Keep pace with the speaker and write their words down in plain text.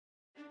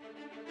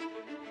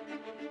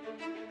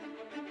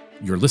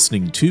You're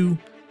listening to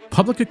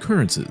Public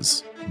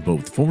Occurrences,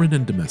 both foreign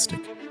and domestic.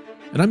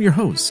 And I'm your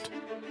host,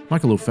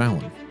 Michael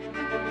O'Fallon.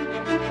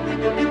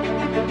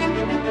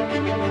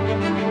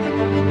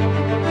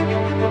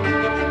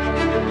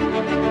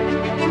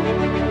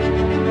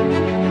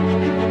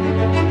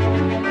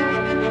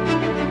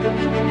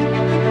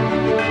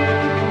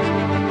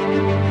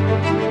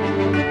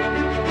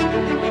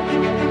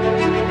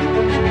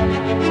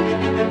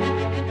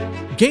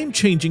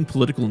 Game-changing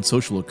political and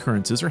social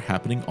occurrences are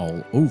happening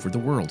all over the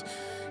world.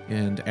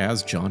 And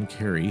as John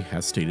Kerry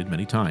has stated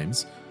many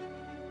times,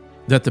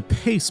 that the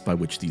pace by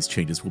which these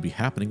changes will be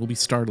happening will be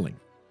startling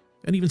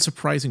and even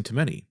surprising to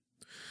many.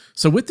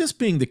 So with this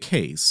being the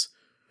case,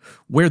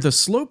 where the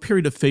slow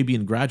period of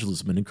Fabian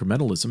gradualism and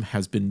incrementalism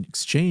has been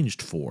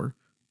exchanged for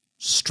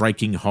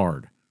striking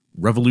hard,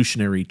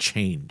 revolutionary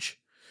change,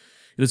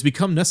 it has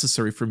become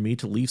necessary for me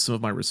to leave some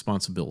of my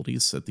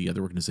responsibilities at the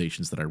other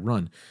organizations that I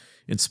run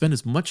and spend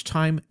as much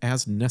time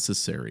as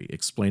necessary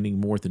explaining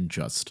more than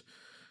just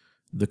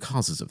the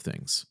causes of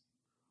things,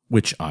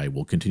 which I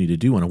will continue to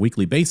do on a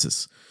weekly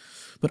basis,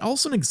 but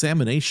also an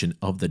examination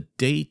of the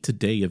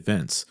day-to-day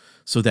events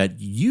so that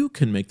you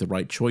can make the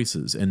right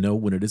choices and know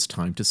when it is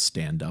time to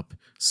stand up,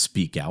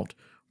 speak out,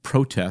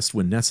 protest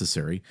when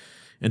necessary,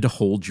 and to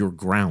hold your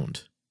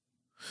ground.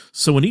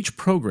 So in each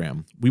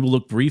program, we will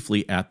look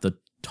briefly at the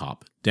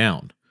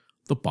top-down,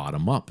 the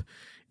bottom-up,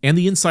 and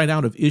the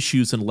inside-out of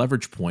issues and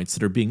leverage points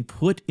that are being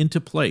put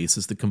into place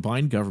as the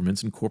combined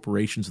governments and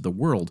corporations of the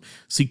world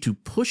seek to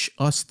push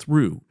us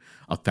through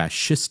a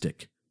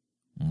fascistic,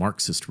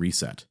 Marxist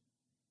reset.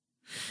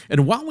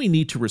 And while we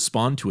need to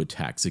respond to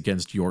attacks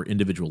against your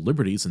individual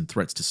liberties and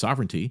threats to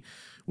sovereignty,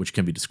 which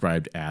can be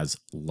described as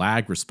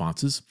lag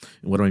responses,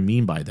 and what I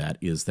mean by that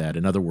is that,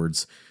 in other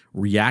words,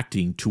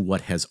 reacting to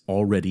what has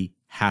already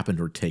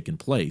happened or taken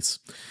place,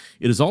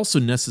 it is also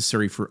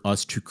necessary for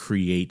us to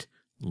create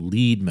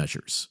lead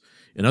measures.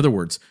 In other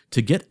words,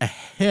 to get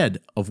ahead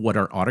of what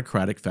our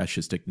autocratic,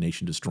 fascistic,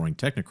 nation-destroying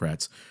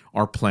technocrats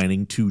are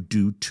planning to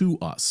do to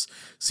us.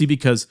 See,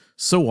 because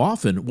so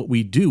often what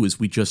we do is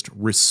we just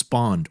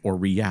respond or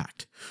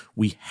react.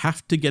 We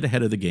have to get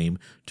ahead of the game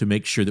to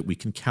make sure that we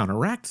can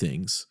counteract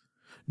things,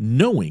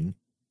 knowing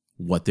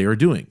what they are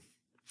doing.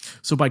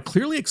 So by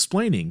clearly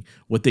explaining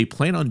what they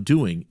plan on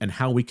doing and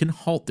how we can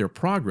halt their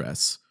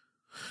progress,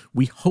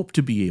 we hope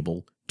to be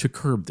able to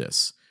curb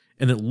this,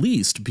 and at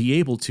least be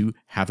able to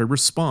have a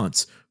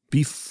response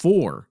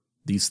before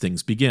these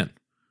things begin.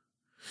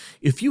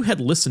 If you had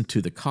listened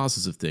to the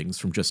causes of things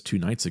from just 2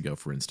 nights ago,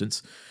 for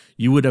instance,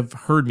 you would have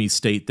heard me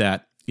state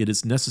that it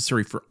is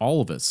necessary for all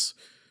of us,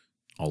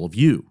 all of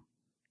you,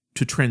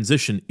 to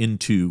transition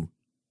into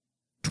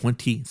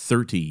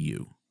 2030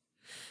 you.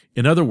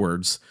 In other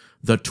words,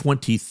 the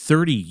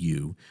 2030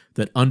 you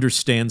that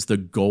understands the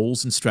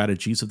goals and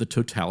strategies of the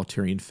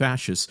totalitarian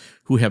fascists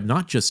who have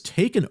not just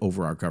taken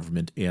over our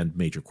government and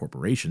major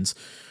corporations,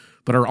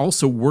 but are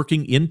also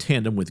working in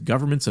tandem with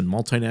governments and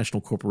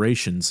multinational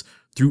corporations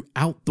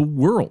throughout the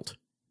world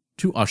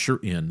to usher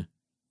in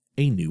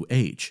a new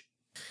age.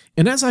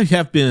 And as I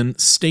have been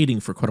stating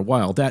for quite a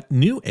while, that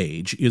new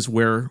age is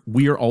where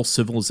we are all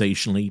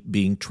civilizationally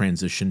being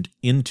transitioned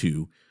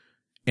into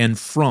and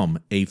from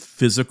a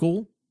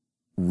physical,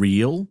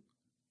 real,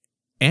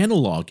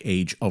 analog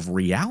age of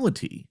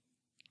reality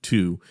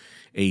to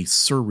a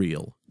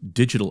surreal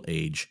digital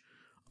age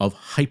of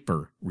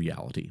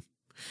hyper-reality.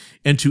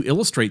 And to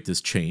illustrate this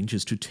change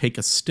is to take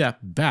a step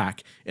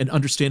back and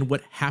understand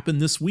what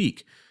happened this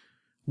week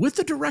with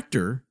the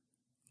director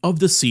of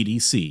the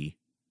CDC,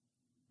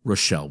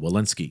 Rochelle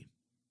Walensky.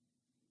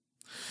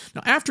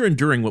 Now, after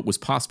enduring what was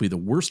possibly the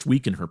worst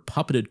week in her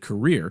puppeted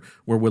career,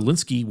 where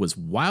Walensky was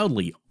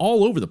wildly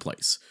all over the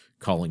place,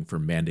 calling for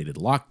mandated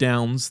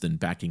lockdowns, then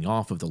backing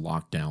off of the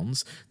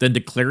lockdowns, then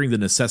declaring the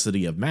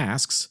necessity of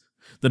masks,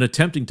 then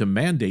attempting to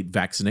mandate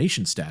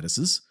vaccination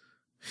statuses,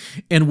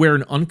 and where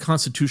an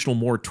unconstitutional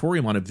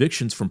moratorium on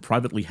evictions from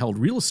privately held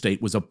real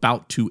estate was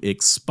about to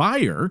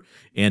expire,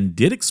 and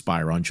did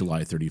expire on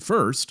July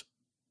 31st,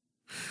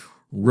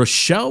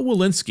 Rochelle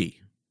Walensky,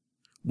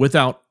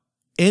 without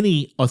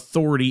any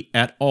authority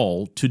at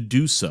all to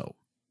do so,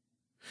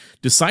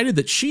 decided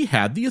that she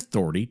had the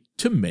authority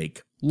to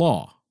make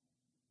law.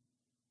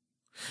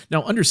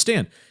 Now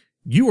understand,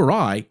 you or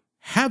I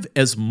have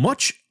as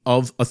much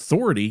of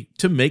authority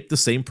to make the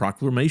same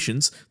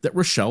proclamations that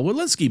Rochelle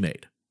Walensky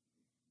made.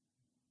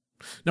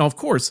 Now, of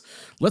course,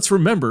 let's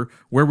remember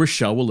where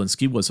Rochelle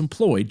Walensky was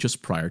employed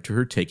just prior to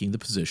her taking the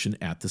position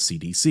at the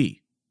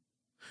CDC.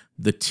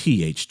 The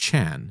T.H.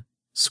 Chan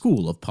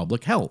School of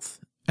Public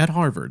Health at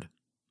Harvard.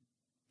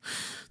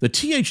 The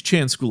T.H.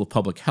 Chan School of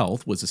Public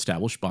Health was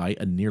established by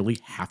a nearly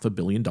 $500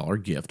 million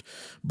gift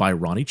by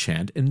Ronnie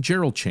Chan and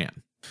Gerald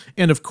Chan.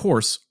 And of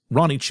course,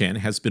 Ronnie Chan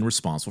has been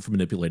responsible for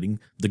manipulating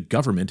the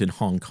government in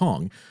Hong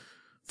Kong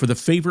for the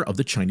favor of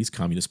the Chinese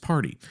Communist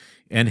Party,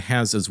 and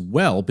has as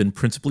well been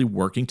principally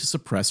working to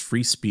suppress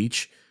free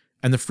speech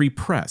and the free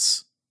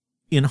press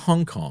in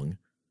Hong Kong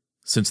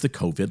since the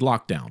COVID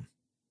lockdown.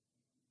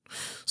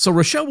 So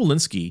Rochelle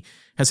Walensky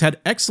has had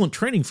excellent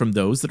training from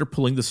those that are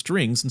pulling the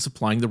strings and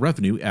supplying the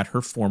revenue at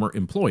her former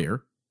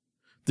employer,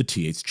 the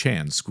T.H.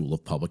 Chan School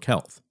of Public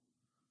Health.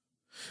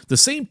 The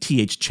same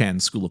T.H.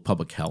 Chan School of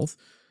Public Health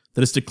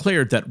that has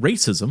declared that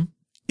racism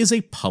is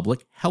a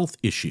public health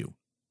issue,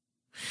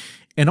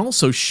 and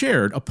also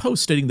shared a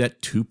post stating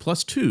that 2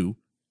 plus 2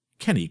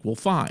 can equal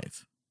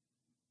 5.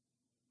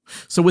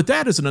 So with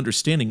that as an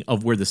understanding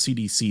of where the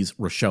CDC's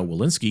Rochelle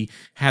Walensky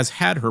has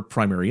had her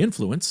primary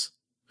influence,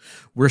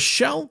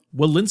 Rochelle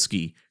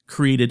Walensky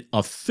created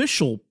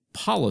official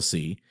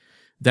policy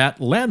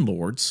that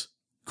landlords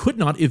could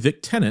not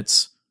evict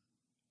tenants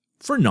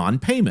for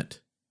non-payment.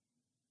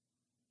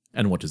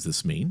 And what does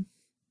this mean?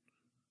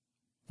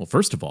 Well,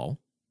 first of all,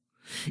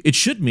 it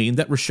should mean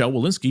that Rochelle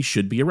Walensky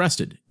should be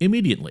arrested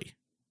immediately.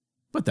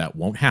 But that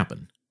won't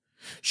happen.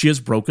 She has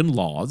broken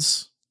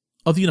laws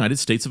of the United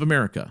States of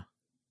America.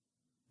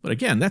 But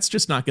again, that's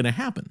just not going to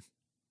happen,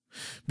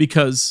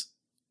 because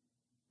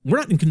we're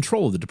not in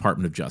control of the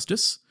Department of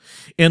Justice,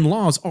 and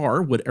laws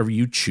are whatever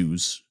you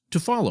choose to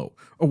follow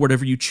or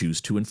whatever you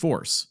choose to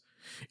enforce.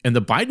 And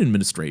the Biden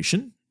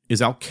administration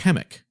is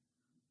alchemic.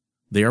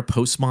 They are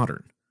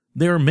postmodern.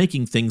 They are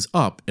making things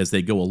up as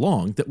they go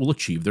along that will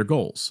achieve their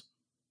goals.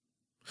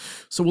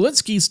 So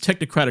Walensky's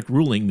technocratic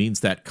ruling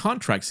means that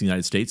contracts in the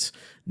United States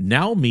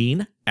now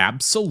mean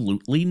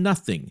absolutely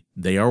nothing.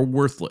 They are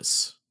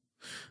worthless.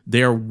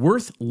 They are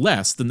worth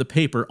less than the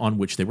paper on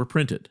which they were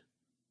printed.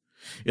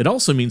 It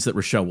also means that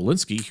Rochelle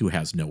Walensky, who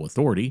has no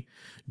authority,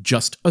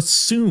 just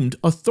assumed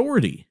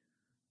authority.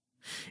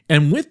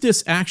 And with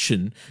this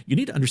action, you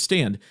need to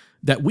understand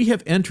that we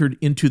have entered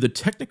into the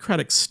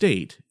technocratic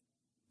state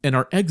and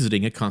are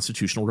exiting a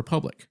constitutional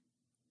republic.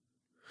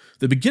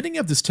 The beginning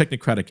of this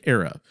technocratic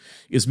era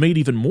is made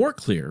even more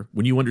clear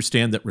when you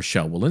understand that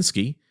Rochelle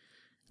Walensky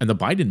and the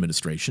Biden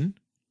administration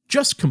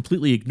just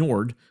completely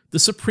ignored the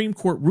Supreme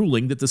Court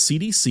ruling that the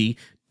CDC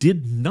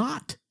did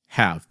not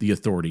have the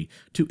authority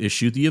to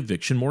issue the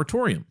eviction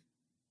moratorium,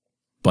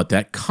 but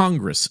that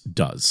Congress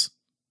does.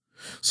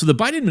 So the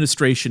Biden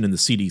administration and the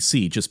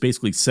CDC just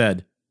basically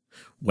said,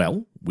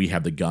 well, we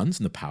have the guns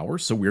and the power,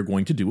 so we're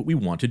going to do what we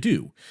want to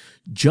do.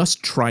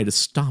 Just try to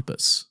stop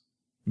us,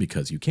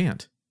 because you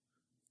can't.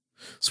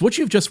 So what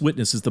you've just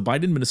witnessed is the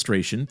Biden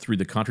administration, through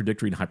the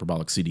contradictory and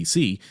hyperbolic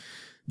CDC,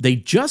 they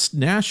just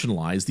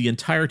nationalized the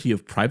entirety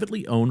of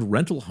privately owned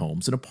rental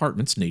homes and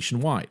apartments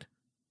nationwide,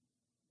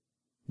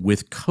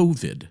 with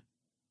COVID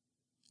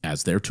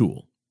as their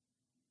tool.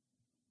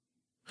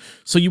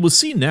 So you will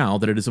see now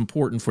that it is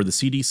important for the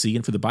CDC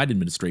and for the Biden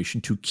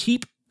administration to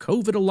keep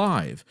COVID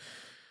alive,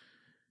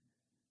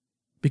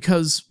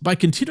 because by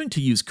continuing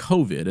to use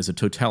COVID as a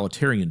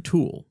totalitarian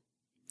tool,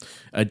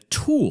 a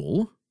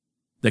tool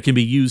that can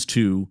be used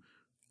to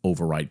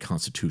override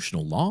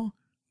constitutional law,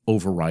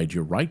 override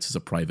your rights as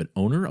a private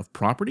owner of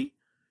property,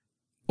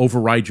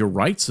 override your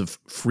rights of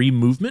free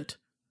movement,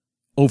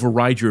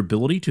 override your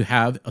ability to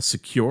have a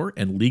secure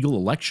and legal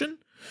election,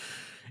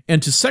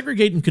 and to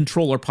segregate and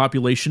control our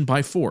population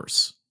by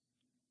force.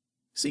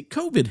 See,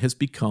 COVID has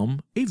become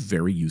a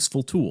very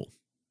useful tool.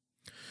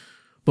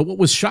 But what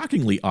was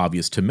shockingly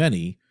obvious to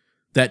many,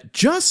 that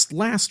just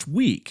last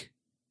week,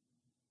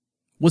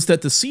 was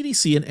that the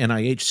CDC and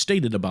NIH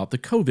stated about the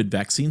COVID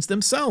vaccines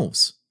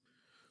themselves.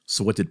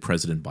 So what did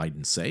President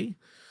Biden say?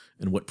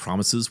 And what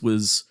promises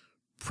was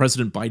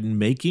President Biden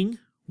making?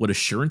 What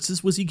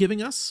assurances was he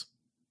giving us?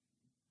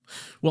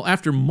 Well,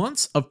 after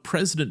months of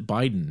President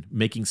Biden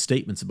making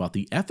statements about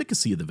the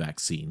efficacy of the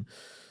vaccine,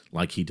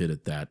 like he did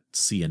at that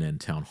CNN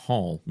town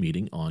hall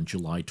meeting on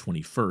July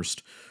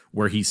 21st,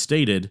 where he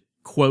stated,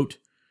 quote,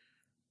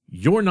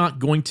 "You're not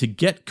going to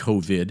get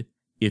COVID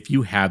if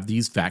you have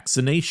these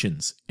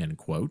vaccinations," end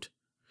quote.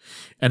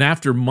 And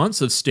after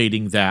months of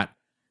stating that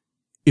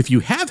if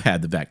you have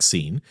had the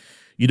vaccine,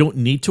 you don't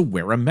need to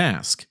wear a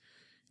mask,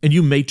 and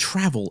you may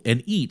travel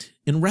and eat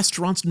in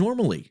restaurants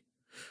normally,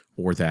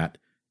 or that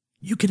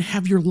you can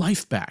have your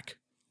life back,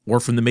 or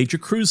from the major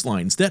cruise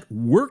lines that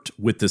worked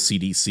with the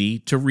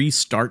CDC to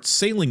restart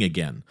sailing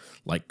again,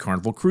 like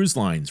Carnival Cruise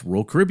Lines,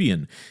 Royal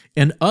Caribbean,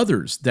 and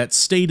others that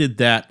stated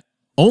that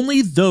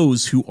only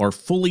those who are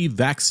fully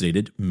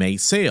vaccinated may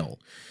sail.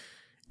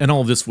 And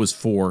all of this was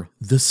for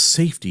the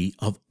safety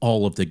of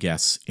all of the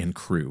guests and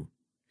crew,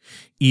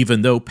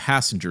 even though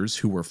passengers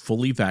who were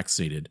fully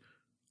vaccinated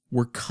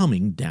were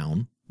coming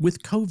down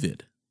with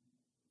COVID.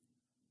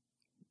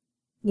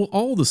 Well,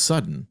 all of a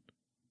sudden,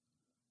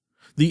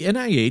 the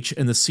NIH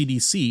and the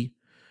CDC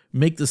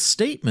make the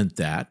statement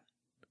that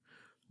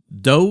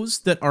those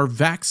that are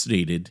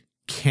vaccinated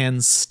can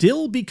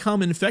still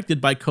become infected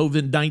by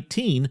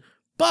COVID-19,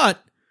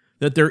 but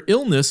that their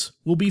illness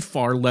will be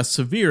far less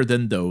severe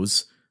than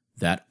those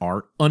that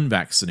are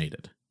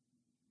unvaccinated.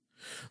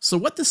 So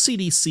what the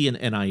CDC and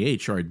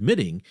NIH are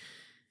admitting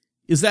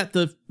is that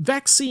the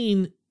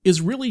vaccine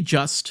is really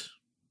just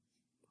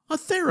a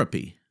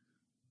therapy,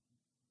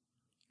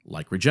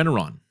 like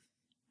Regeneron,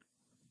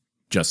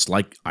 just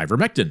like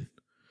ivermectin,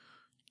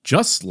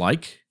 just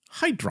like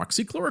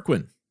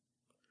hydroxychloroquine.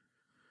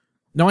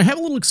 Now, I have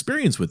a little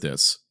experience with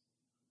this,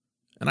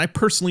 and I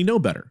personally know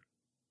better.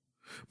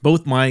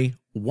 Both my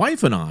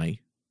wife and I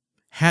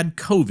had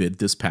COVID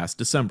this past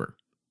December.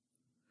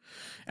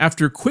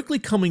 After quickly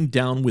coming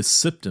down with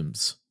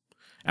symptoms,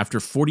 after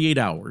 48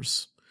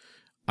 hours,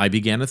 I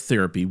began a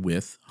therapy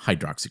with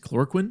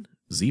hydroxychloroquine,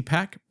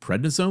 Z-Pak,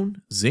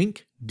 prednisone,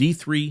 zinc,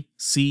 D3,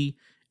 C,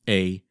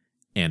 A,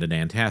 and an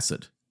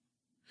antacid.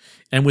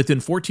 And within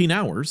 14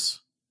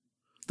 hours,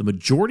 the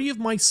majority of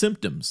my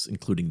symptoms,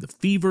 including the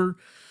fever,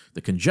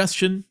 the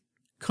congestion,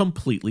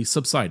 completely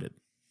subsided.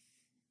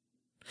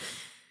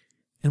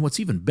 And what's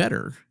even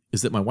better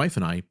is that my wife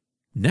and I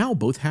now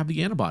both have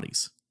the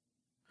antibodies.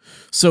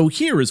 So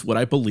here is what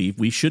I believe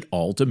we should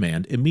all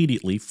demand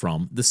immediately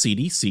from the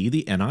CDC,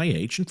 the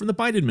NIH, and from the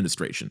Biden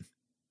administration.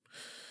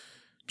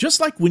 Just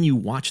like when you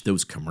watch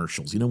those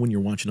commercials, when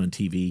you're watching on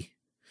TV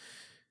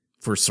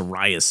for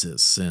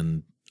psoriasis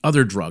and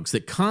other drugs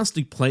that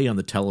constantly play on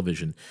the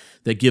television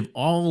that give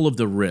all of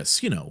the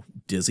risks,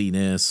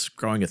 dizziness,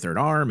 growing a third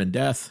arm, and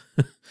death.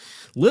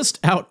 List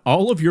out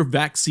all of your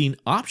vaccine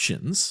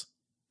options,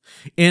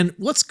 and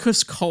let's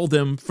just call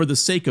them, for the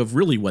sake of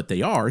really what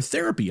they are,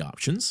 therapy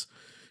options.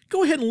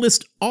 Go ahead and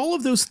list all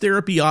of those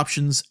therapy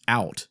options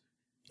out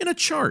in a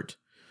chart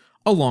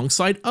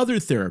alongside other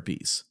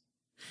therapies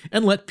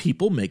and let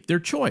people make their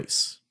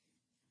choice.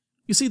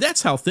 You see,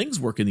 that's how things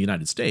work in the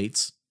United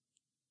States.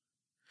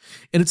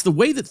 And it's the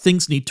way that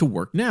things need to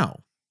work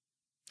now.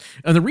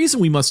 And the reason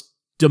we must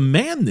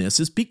demand this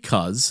is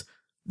because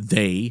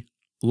they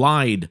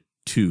lied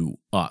to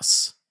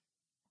us.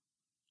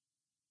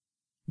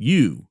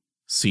 You,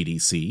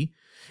 CDC,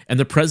 and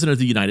the President of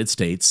the United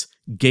States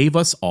gave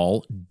us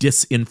all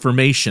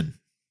disinformation.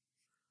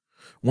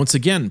 Once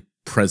again,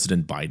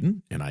 President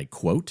Biden, and I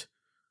quote,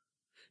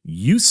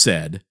 "You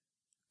said,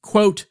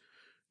 quote,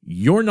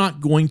 you're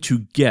not going to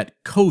get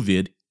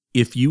COVID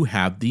if you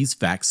have these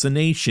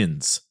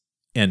vaccinations,"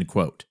 end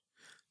quote.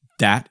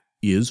 That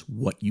is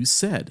what you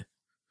said.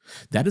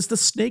 That is the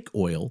snake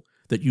oil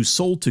that you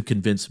sold to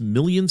convince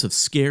millions of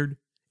scared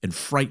and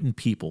frightened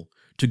people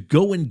to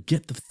go and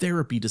get the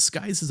therapy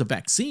disguised as a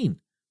vaccine.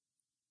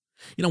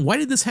 Why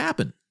did this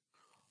happen?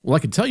 Well, I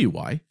can tell you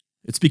why.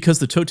 It's because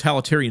the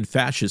totalitarian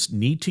fascists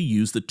need to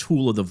use the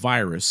tool of the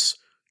virus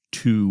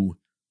to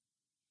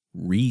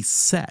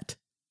reset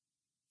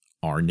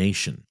our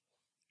nation,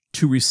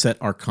 to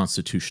reset our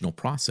constitutional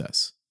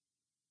process,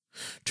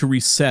 to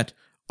reset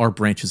our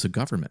branches of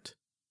government,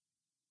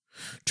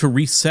 to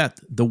reset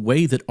the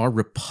way that our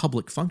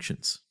republic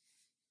functions.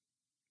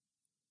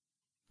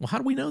 Well, how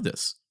do we know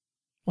this?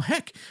 Well,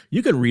 heck,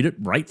 you can read it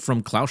right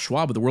from Klaus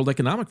Schwab of the World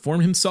Economic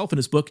Forum himself in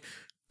his book,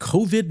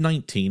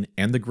 COVID-19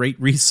 and the Great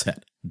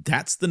Reset.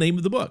 That's the name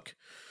of the book,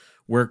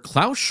 where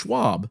Klaus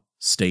Schwab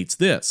states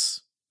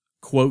this,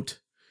 quote,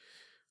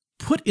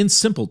 "Put in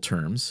simple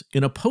terms,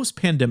 in a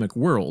post-pandemic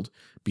world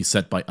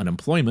beset by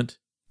unemployment,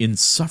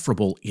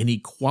 insufferable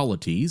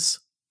inequalities,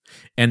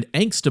 and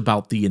angst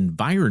about the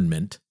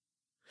environment,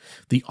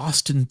 the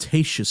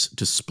ostentatious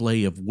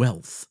display of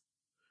wealth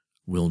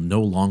will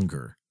no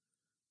longer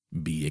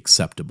be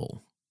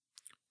acceptable."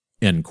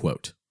 End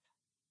quote.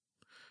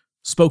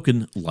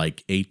 Spoken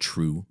like a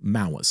true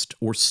Maoist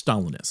or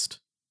Stalinist.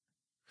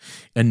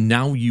 And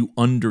now you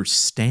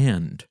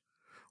understand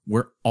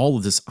where all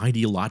of this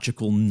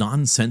ideological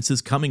nonsense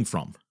is coming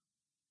from.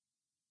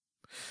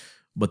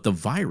 But the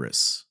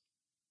virus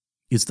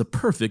is the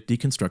perfect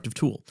deconstructive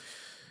tool.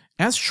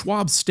 As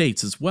Schwab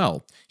states as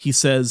well, he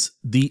says,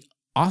 the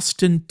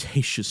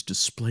ostentatious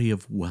display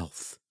of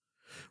wealth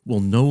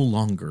will no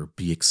longer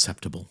be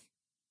acceptable.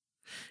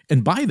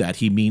 And by that,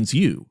 he means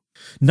you.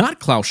 Not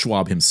Klaus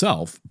Schwab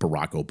himself,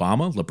 Barack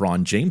Obama,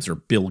 LeBron James, or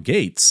Bill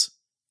Gates.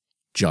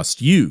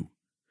 Just you.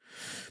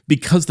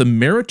 Because the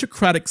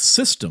meritocratic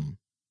system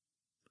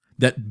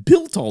that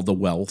built all the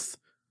wealth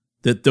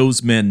that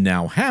those men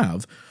now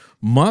have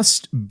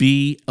must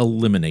be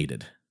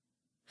eliminated.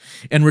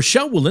 And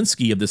Rochelle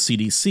Walensky of the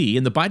CDC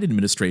and the Biden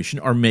administration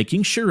are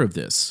making sure of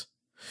this.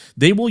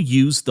 They will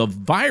use the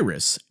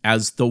virus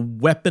as the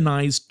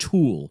weaponized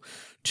tool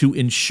to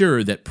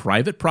ensure that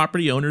private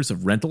property owners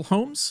of rental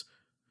homes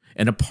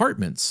and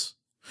apartments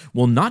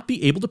will not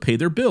be able to pay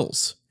their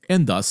bills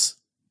and thus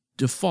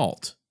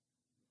default.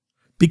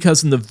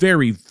 Because in the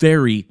very,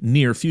 very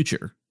near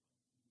future,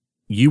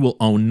 you will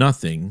own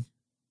nothing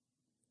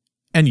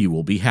and you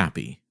will be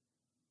happy.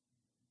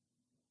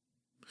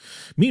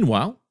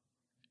 Meanwhile,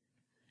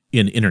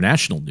 in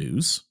international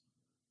news,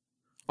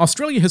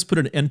 Australia has put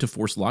an end to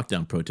forced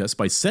lockdown protests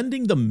by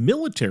sending the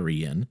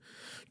military in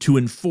to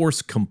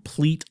enforce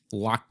complete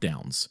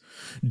lockdowns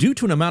due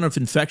to an amount of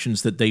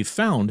infections that they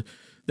found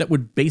that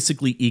would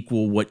basically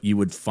equal what you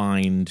would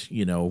find,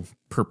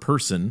 per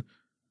person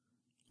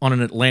on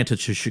an Atlanta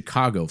to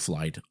Chicago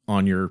flight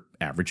on your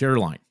average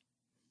airline.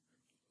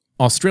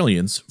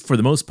 Australians, for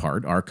the most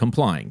part, are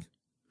complying.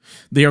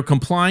 They are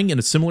complying in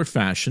a similar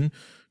fashion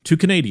to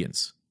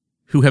Canadians,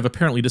 who have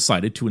apparently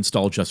decided to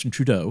install Justin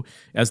Trudeau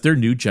as their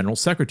new general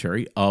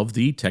secretary of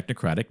the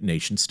technocratic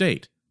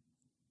nation-state.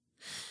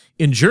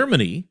 In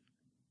Germany,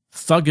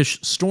 thuggish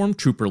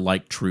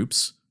stormtrooper-like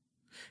troops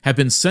have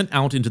been sent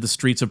out into the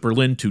streets of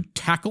Berlin to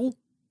tackle,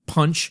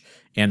 punch,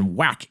 and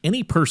whack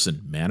any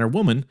person, man or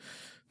woman,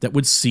 that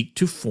would seek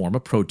to form a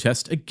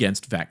protest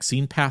against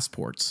vaccine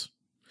passports.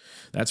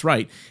 That's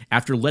right,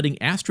 after letting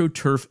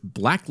AstroTurf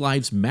Black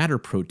Lives Matter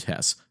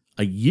protests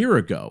a year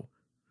ago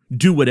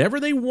do whatever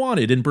they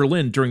wanted in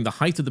Berlin during the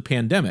height of the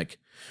pandemic,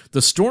 the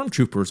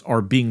stormtroopers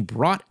are being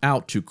brought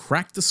out to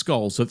crack the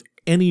skulls of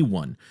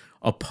anyone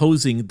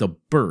opposing the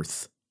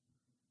birth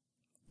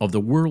of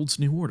the world's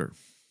new order.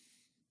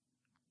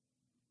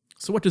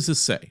 So what does this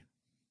say?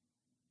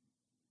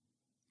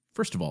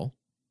 First of all,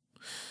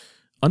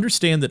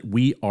 understand that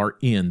we are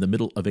in the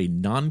middle of a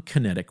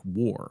non-kinetic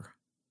war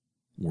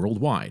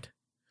worldwide.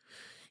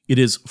 It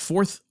is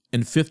fourth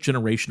and fifth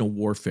generational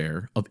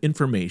warfare of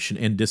information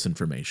and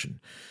disinformation,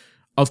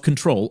 of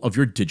control of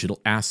your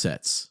digital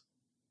assets,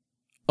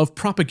 of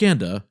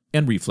propaganda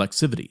and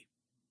reflexivity.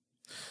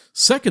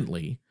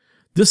 Secondly,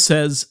 this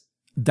says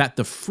that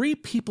the free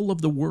people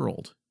of the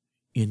world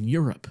in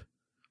Europe,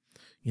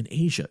 in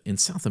Asia, in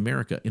South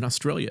America, in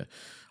Australia,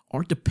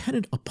 are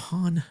dependent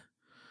upon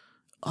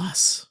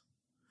us,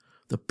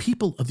 the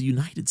people of the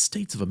United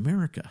States of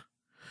America,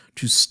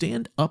 to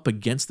stand up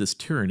against this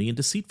tyranny and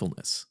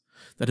deceitfulness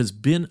that has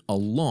been a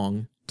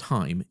long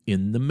time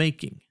in the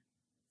making.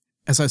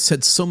 As I've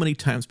said so many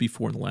times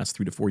before in the last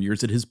 3 to 4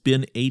 years, it has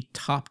been a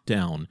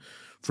top-down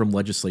from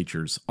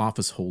legislatures,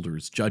 office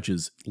holders,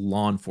 judges,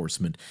 law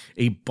enforcement,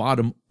 a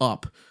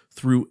bottom-up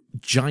through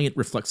giant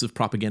reflexive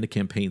propaganda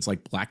campaigns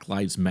like Black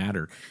Lives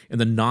Matter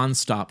and the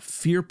nonstop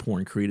fear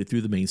porn created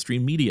through the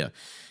mainstream media.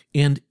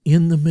 And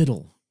in the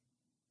middle,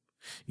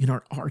 in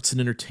our arts and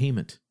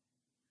entertainment,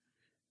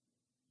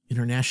 in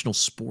our national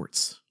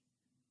sports,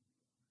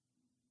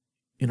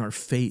 in our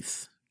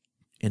faith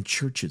and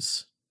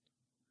churches,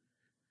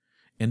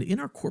 and in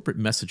our corporate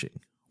messaging,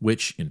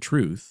 which, in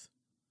truth,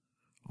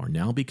 are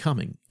now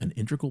becoming an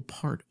integral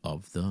part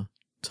of the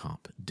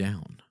top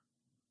down.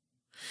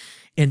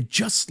 And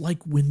just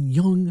like when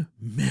young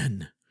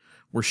men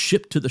were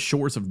shipped to the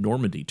shores of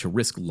Normandy to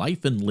risk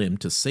life and limb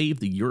to save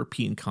the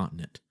European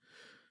continent,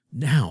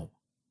 now,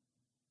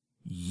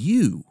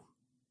 you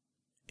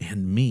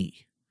and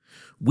me,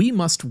 we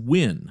must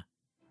win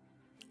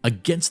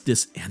against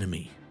this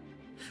enemy.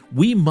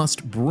 We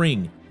must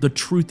bring the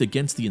truth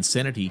against the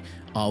insanity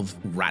of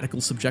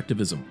radical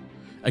subjectivism,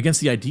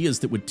 against the ideas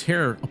that would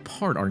tear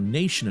apart our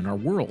nation and our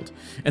world,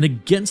 and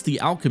against the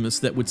alchemists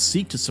that would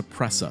seek to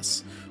suppress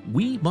us.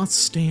 We must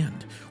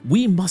stand.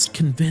 We must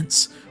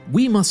convince.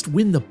 We must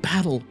win the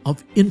battle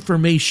of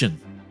information.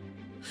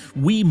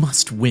 We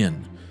must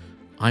win.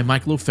 I'm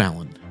Michael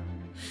O'Fallon,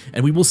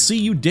 and we will see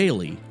you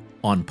daily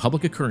on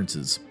Public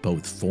Occurrences,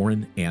 both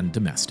foreign and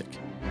domestic.